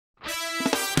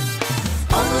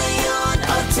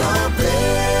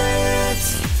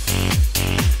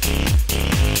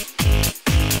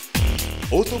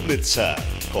Otoblitz,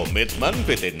 komitmen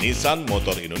PT Nissan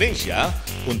Motor Indonesia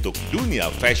untuk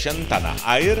dunia fashion tanah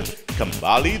air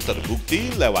kembali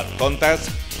terbukti lewat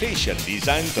kontes fashion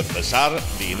design terbesar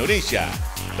di Indonesia.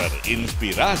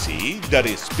 Terinspirasi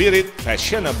dari spirit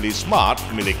fashionably smart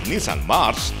milik Nissan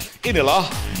Mars, inilah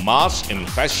Mars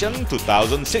InVashion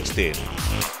 2016.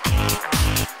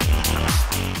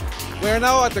 We are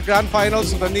now at the grand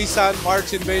finals of the Nissan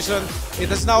March InVashion. It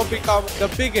has now become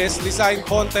the biggest design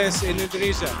contest in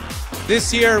Indonesia. This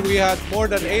year we had more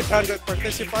than 800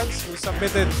 participants who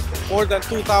submitted more than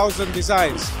 2,000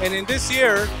 designs. And in this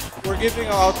year, we're giving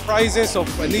out prizes of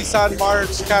Nissan March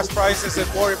cash prizes, and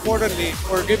more importantly,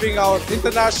 we're giving out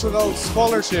international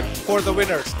scholarship for the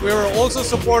winners. We were also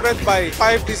supported by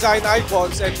 5 design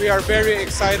icons, and we are very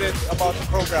excited about the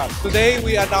program. Today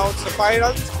we announced the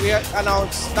finals. We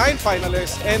announced 9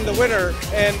 finalists and the winner,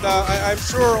 and I'm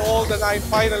sure all the 9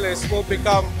 finalists will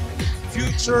become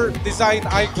future design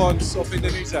icons of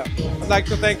Indonesia. I'd like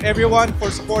to thank everyone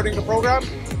for supporting the program,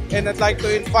 and I'd like to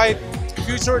invite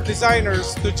future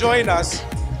designers to join us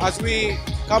as we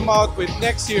come out with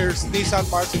next year's Nissan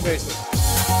March InVashion.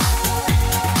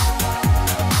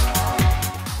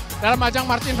 Dalam ajang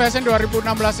March InVashion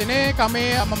 2016 ini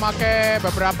kami memakai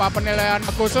beberapa penilaian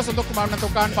khusus untuk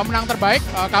menentukan pemenang terbaik.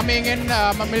 Kami ingin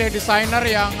memilih desainer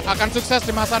yang akan sukses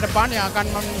di masa depan, yang akan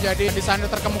menjadi desainer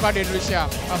terkemuka di Indonesia.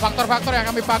 Faktor-faktor yang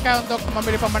kami pakai untuk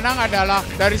memilih pemenang adalah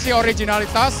dari sisi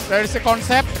originalitas, dari sisi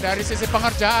konsep, dari sisi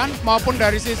pengerjaan, maupun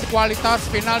dari sisi kualitas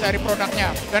final dari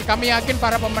produknya. Dan kami yakin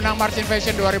para pemenang March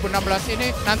InVashion 2016 ini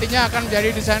nantinya akan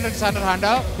menjadi desainer-desainer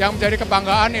handal yang menjadi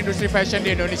kebanggaan industri fashion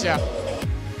di Indonesia.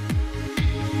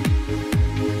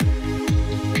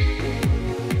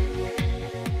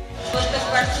 Untuk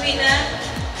first winner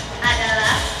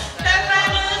adalah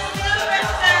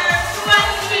Superstar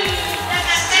Suwangi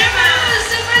dengan tema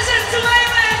Superstar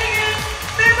Suwangi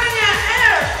dengan temanya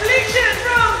Air Collection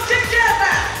from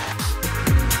Jakarta.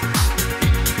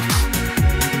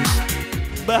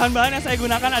 Bahan-bahan yang saya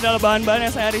gunakan adalah bahan-bahan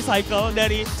yang saya recycle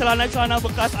dari celana-celana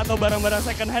bekas atau barang-barang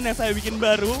second hand yang saya bikin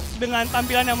baru dengan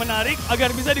tampilan yang menarik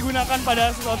agar bisa digunakan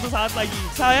pada suatu saat lagi.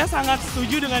 Saya sangat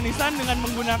setuju dengan Nissan dengan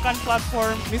menggunakan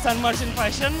platform Nissan March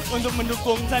InVashion untuk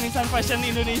mendukung Nissan Fashion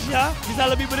Indonesia bisa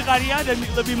lebih berkarya dan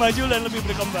lebih maju dan lebih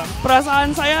berkembang.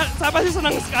 Perasaan saya pasti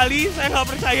senang sekali, saya nggak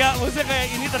percaya maksudnya kayak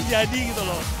ini terjadi gitu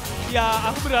loh. Ya,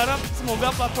 aku berharap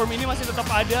semoga platform ini masih tetap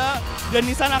ada dan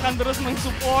Nissan akan terus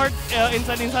mensupport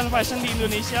insan-insan fashion di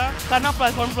Indonesia karena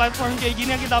platform-platform kayak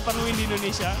gini yang kita perluin di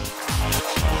Indonesia.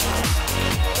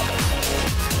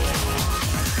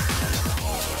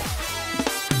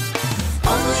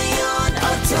 Only on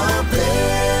Otoblitz.